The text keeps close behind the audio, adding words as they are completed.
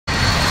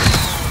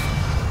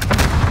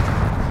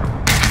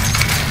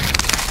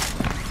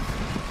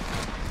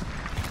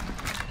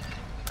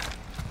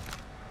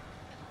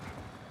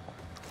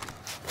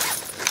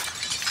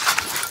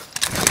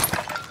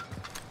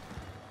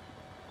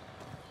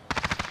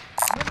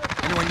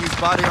use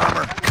body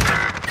armor.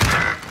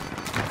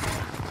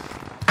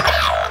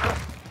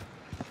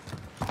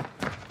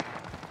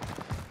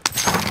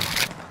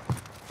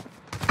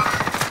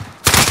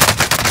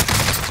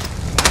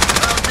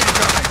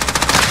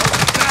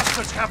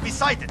 Have me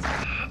sighted.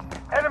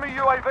 Enemy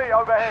UAV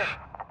overhead.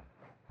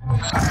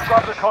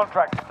 Grab the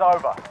contract, it's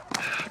over.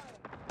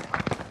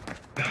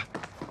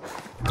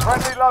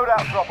 Friendly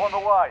loadout drop on the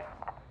way.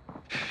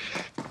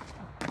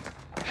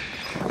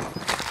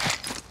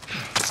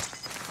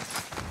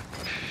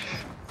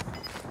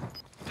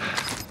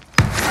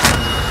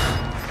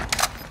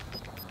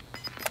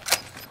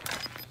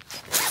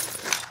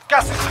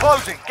 Gas is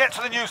closing. Get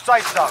to the new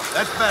safe zone.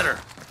 That's better.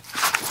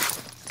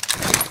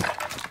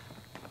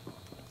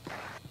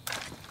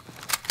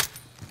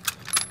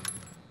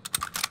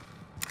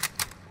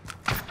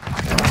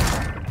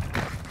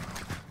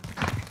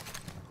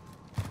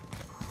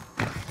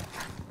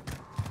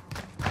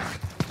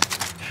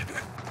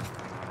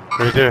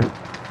 Right there.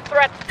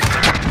 Threat.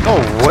 No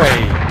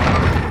way.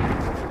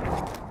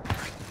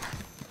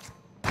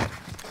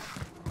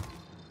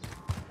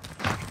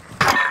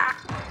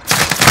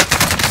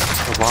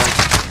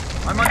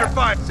 I'm under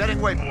fire. Setting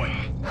waypoint.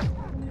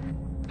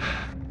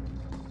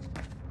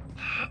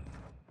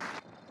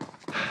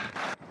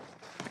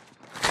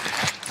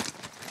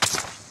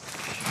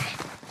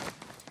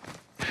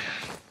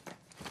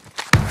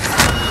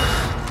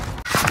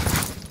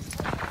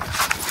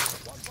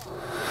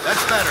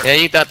 That's better. Yeah,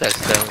 you thought that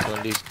stone was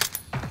gonna do.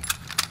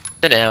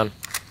 Sit down.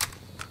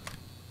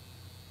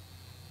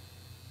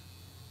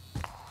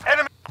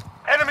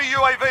 Enemy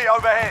UAV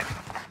overhead.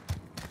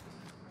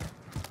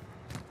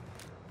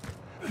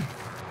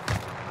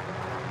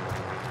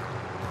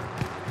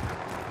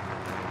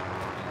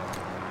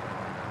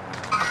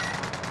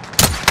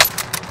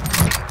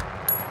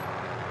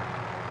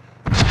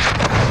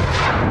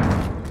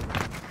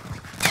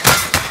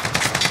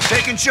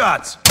 Taking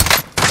shots.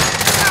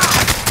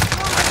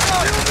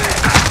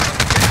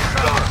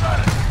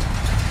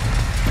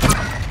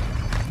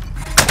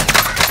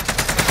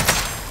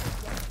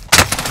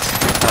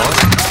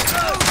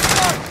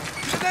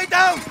 Stay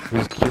down.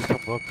 Just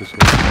come up this way.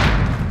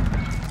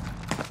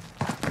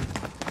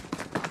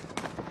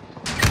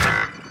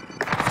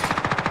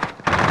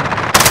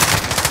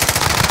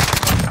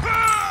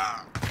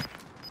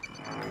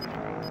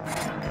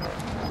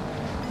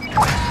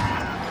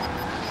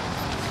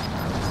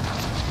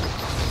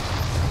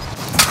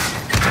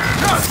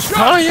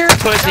 Oh, you're a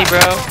pussy, bro.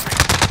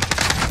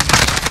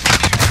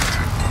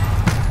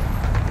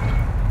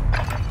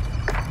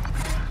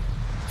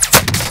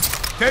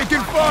 Taking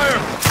fire.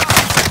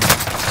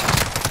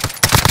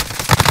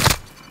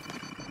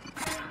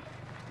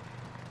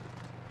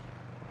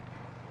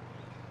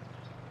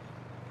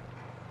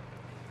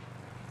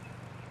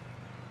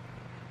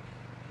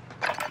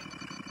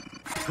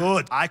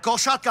 Good. I call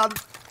shotgun.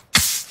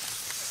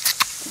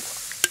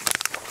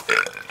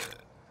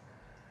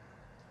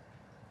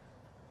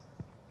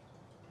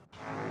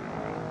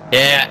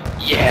 Yeah.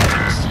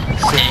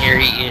 Sitting here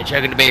eating and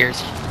chugging the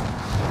beers.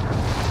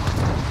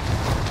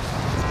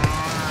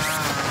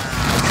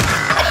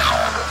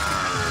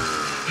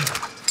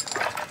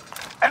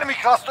 Enemy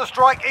cluster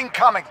strike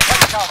incoming.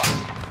 Take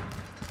cover.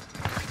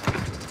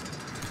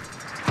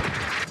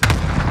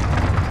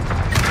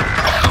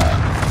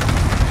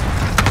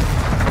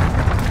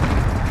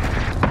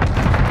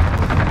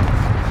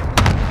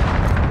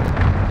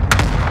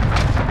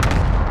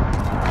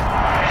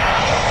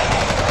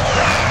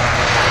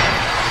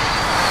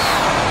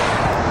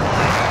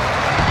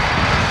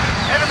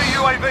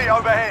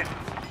 Overhead.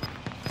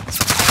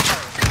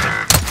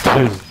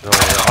 There's no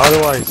way.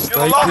 Otherwise,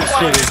 snipe this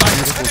shit is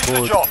beautiful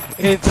bullets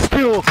and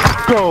still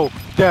go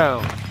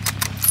down.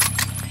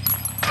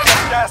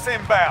 Gas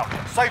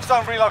inbound. Safe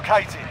zone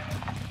relocated.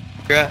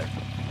 Right.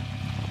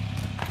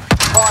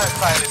 Fire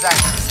sale is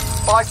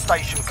active. Buy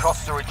station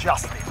costs are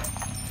adjusted.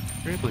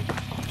 Really?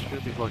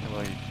 Should be fucking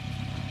like.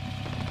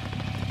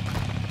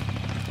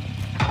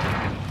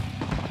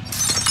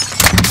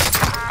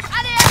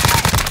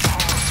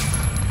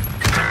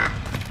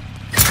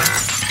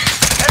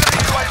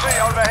 Enemy UAV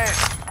overhead.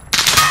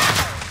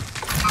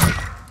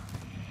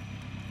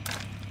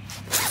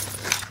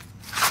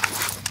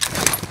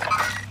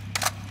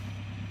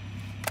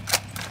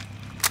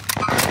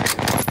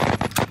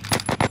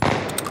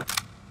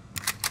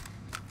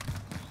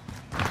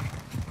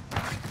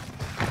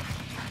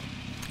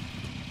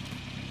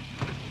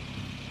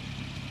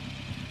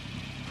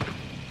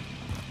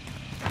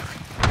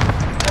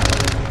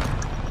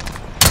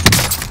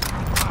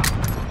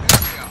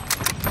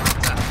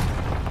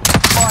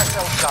 Fire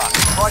sale done.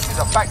 Prices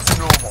are back to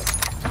normal.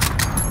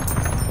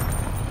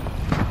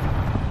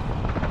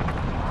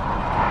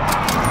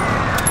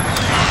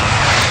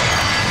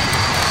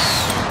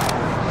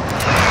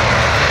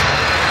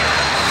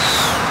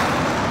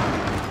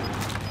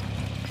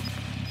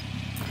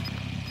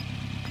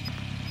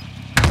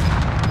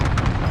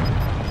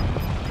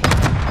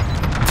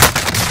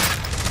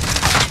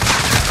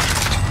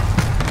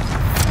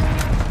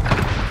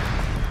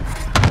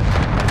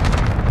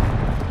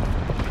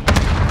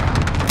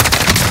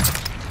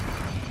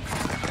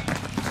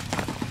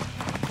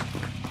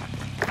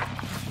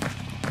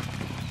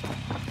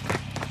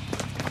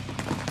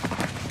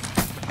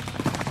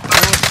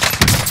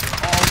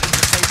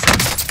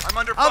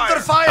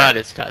 fire! Ah,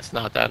 this guy's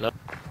not that enough.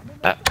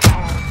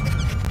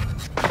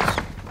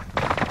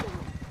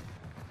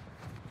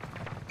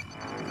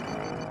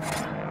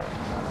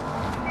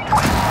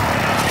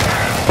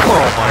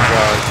 Oh my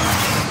god.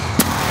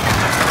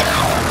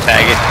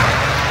 Tag it.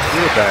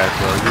 You're bad,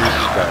 bro. You're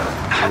just bad.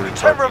 Only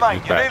 10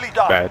 remain. You're nearly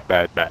done.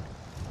 Bad.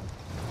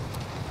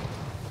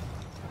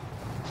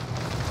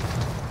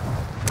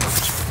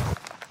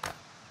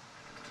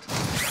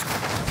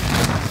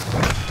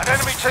 An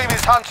enemy team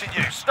is hunting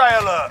you. Stay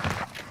alert.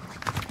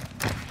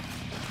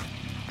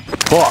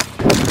 Fuck.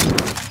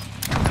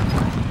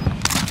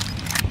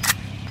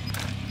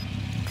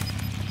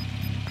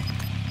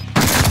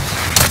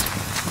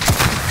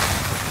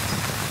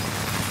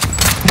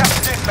 Gas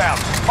is inbound.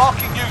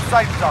 Marking new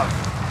safe zone.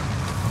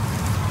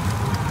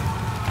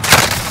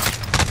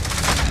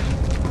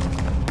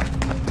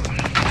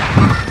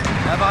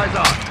 Have eyes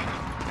on.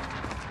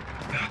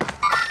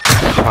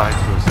 Trying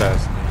to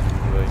assassinate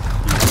you, like,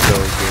 he's so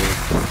good.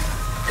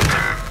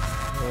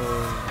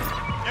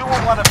 You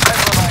want one of 10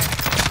 remain.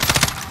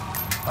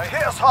 They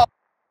hit us hard.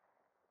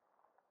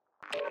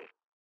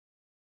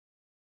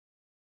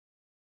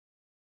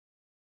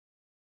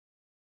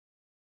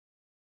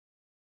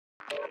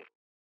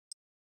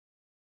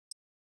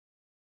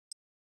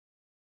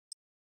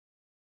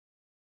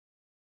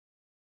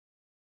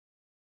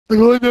 I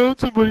go down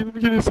somebody, let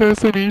me get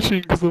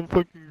assassination, because I'm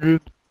fucking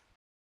good.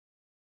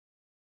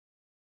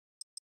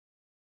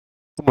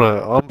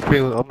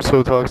 I'm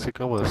so toxic,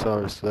 I'm gonna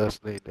start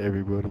assassinating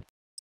everybody.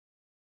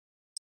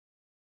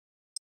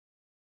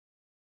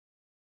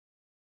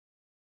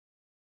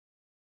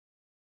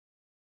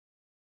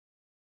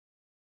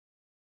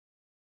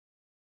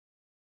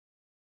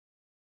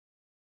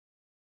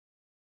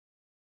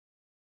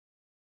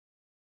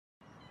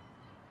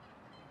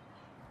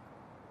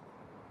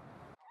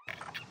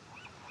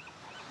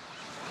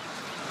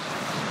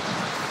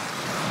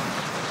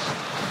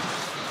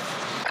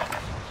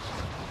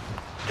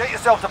 Get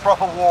yourself to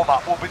proper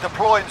warm-up. We'll be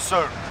deploying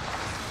soon.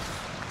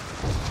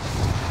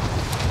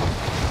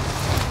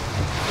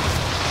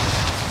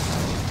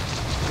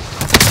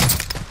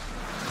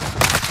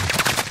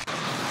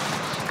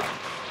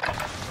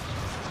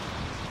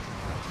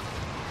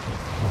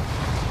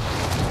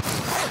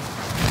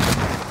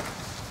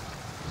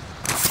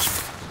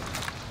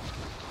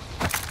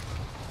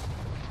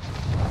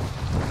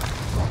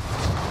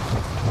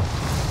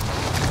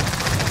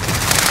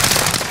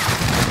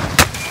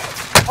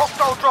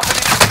 Hostile dropping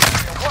in.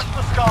 Watch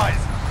the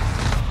skies.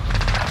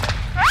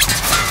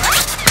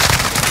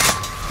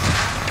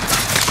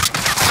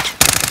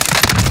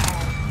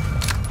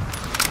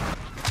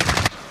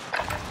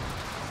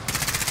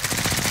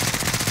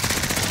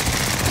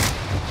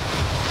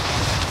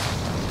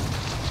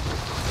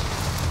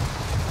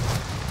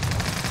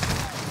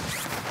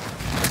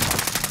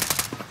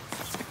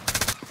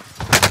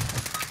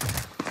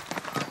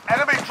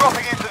 Enemy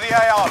dropping into the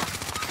AO.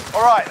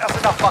 Alright, that's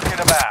enough fucking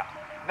about.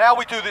 Now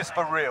we do this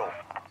for real.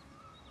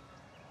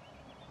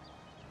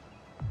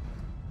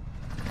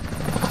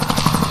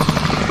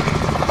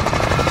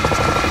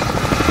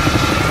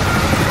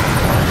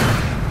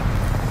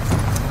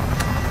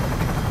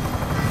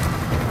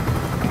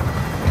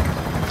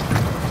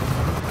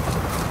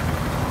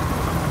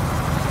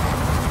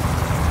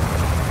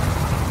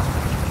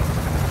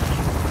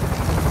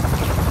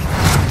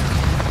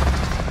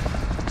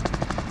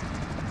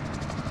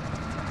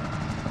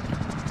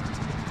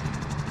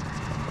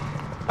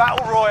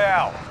 Battle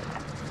Royale.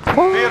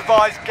 Be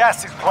advised,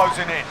 gas is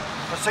closing in.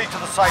 Proceed to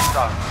the safe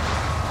zone.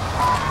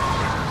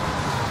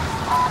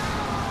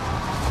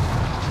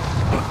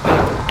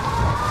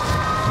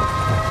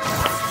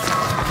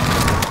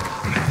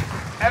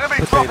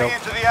 Enemy dropping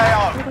into the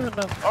AO.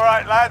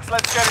 Alright lads,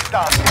 let's get it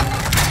done.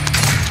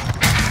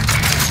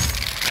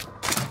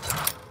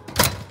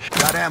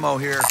 Got ammo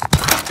here.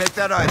 Take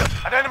that item.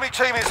 An enemy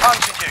team is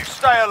hunting you.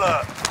 Stay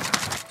alert.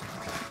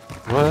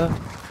 What?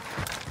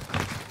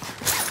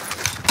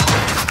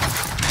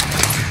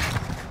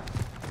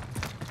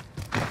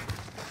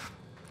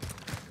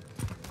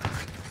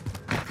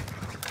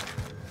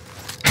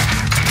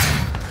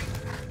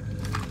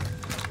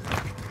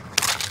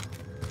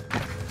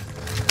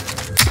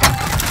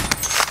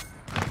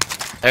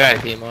 I got a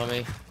team on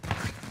me.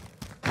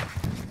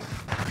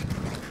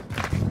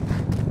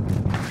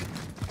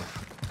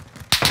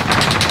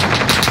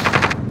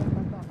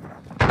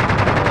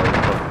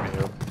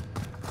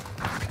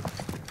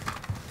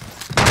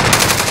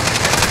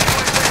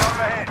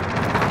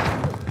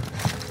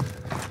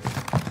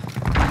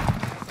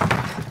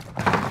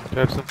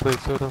 Grab some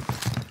plates, Soda.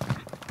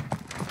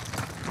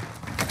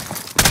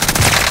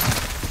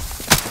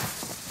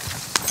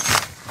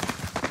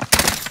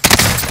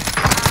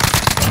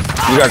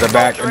 You guys are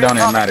back. It don't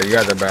even matter. You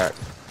guys are back.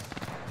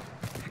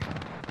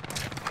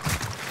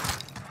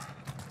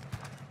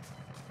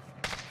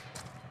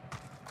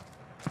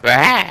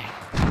 Ah!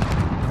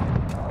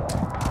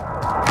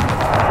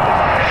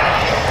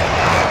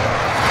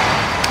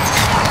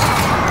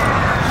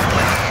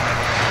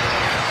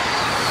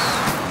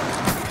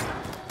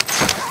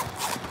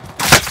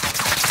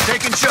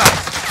 Taking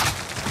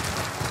shots.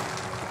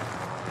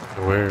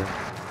 Where?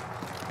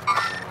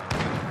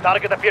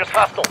 Target appears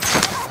hostile.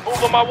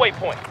 Move on my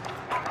waypoint.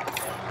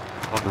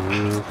 On the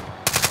roof.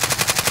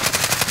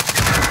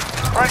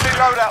 Friendly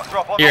loadout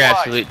drop on You're the way.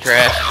 absolute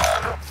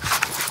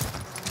trash.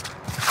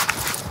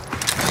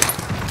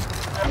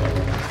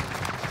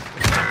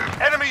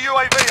 Enemy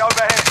UAV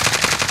overhead.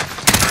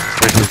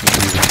 Where's this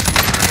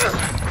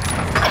dude?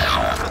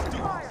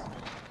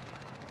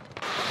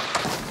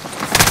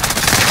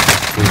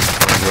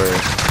 Where?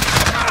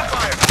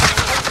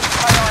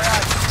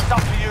 It's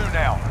up to you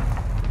now.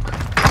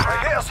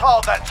 They hit us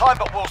hard that time,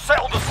 but we'll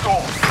settle the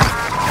score.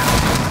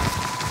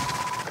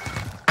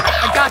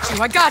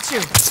 I got you.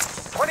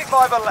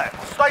 25 are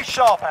left. Stay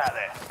sharp out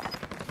there.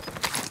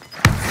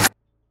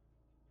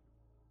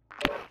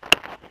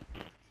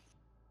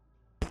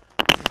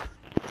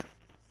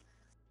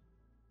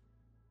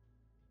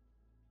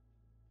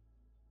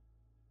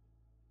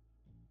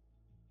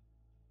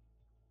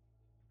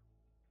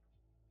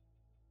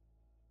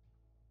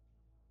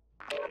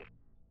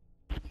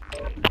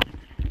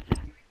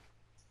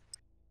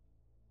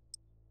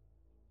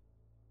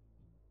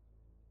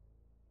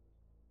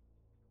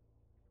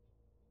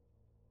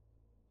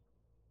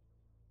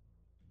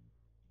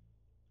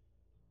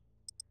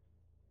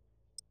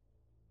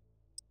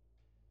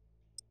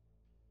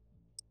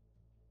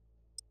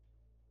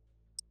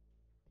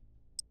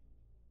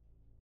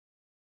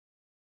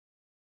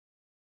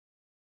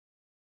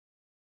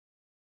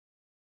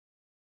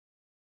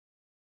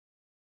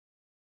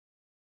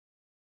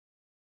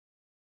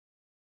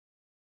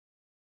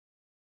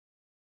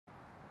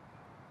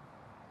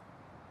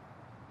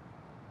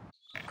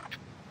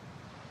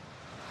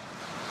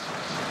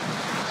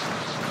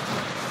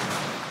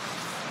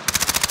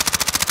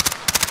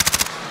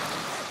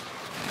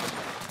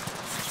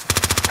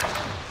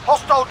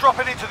 Hostile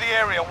dropping into the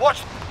area.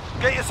 Watch.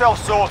 Get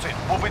yourself sorted.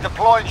 We'll be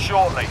deploying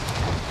shortly.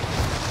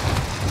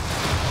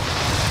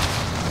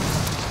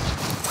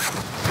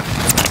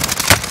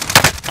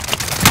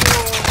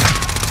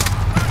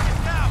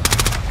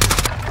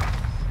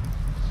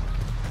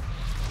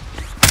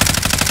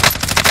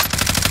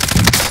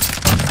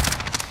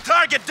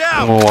 Target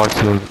down! I'm gonna watch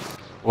the.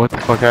 What the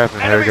fuck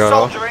happened? There we Enemy go.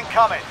 soldier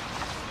incoming.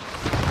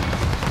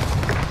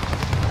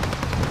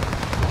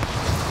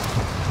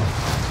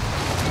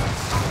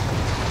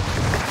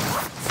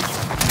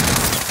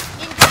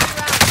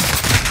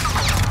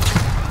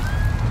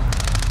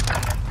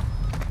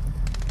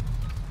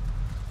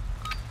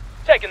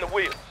 Taking the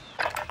wheel.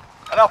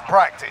 Enough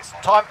practice.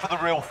 Time for the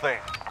real thing.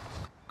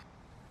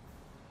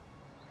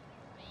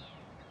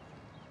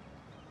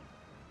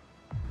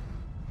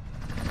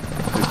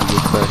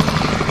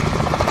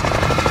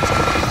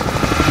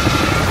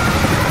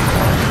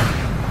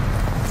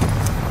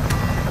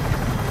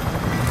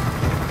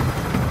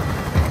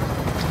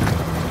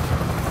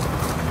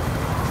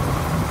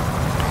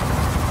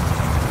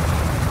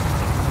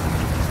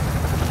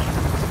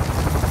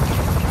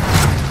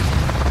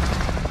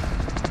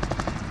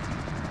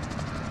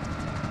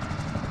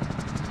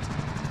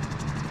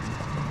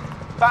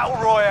 Battle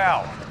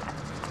Royale.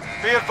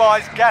 Be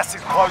advised, gas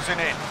is closing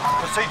in.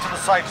 Proceed to the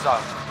safe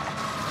zone.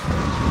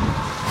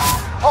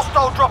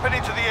 Hostile dropping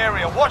into the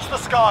area. Watch the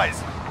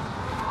skies.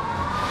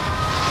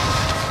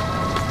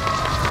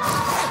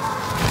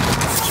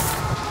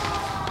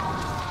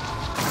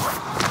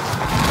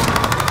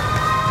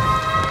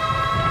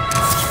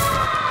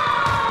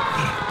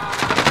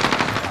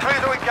 Clear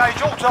to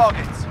engage all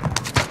targets.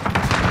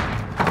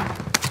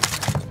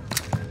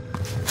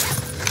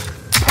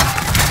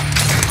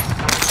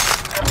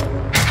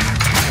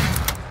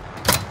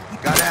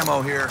 Got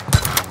ammo here.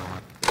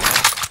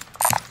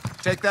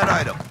 Take that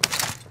item.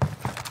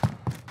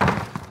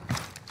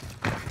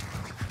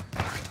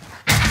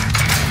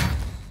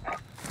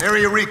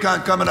 Area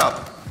recon coming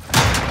up.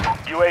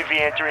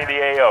 UAV entering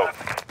the AO.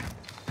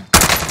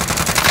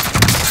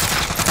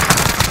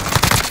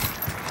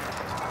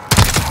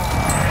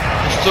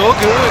 So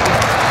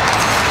good.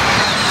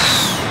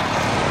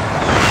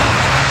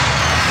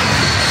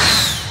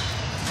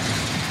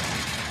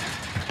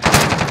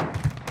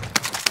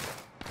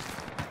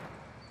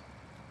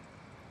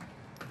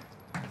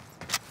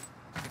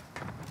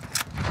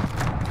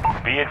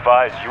 Be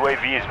advised,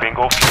 UAV is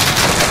bingo.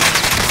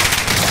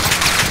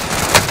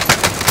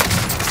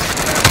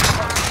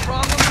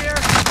 Problem here?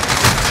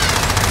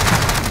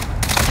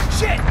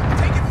 Shit!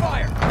 Taking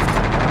fire!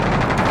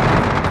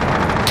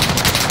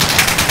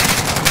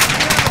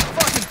 You have a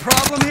fucking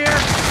problem here?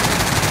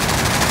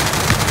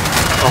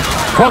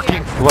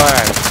 Fucking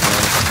flash.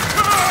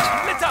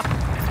 Lit up!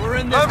 We're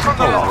in this. Learn from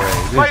the No loss. way.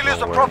 There's Failure's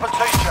no a way. proper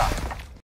teacher.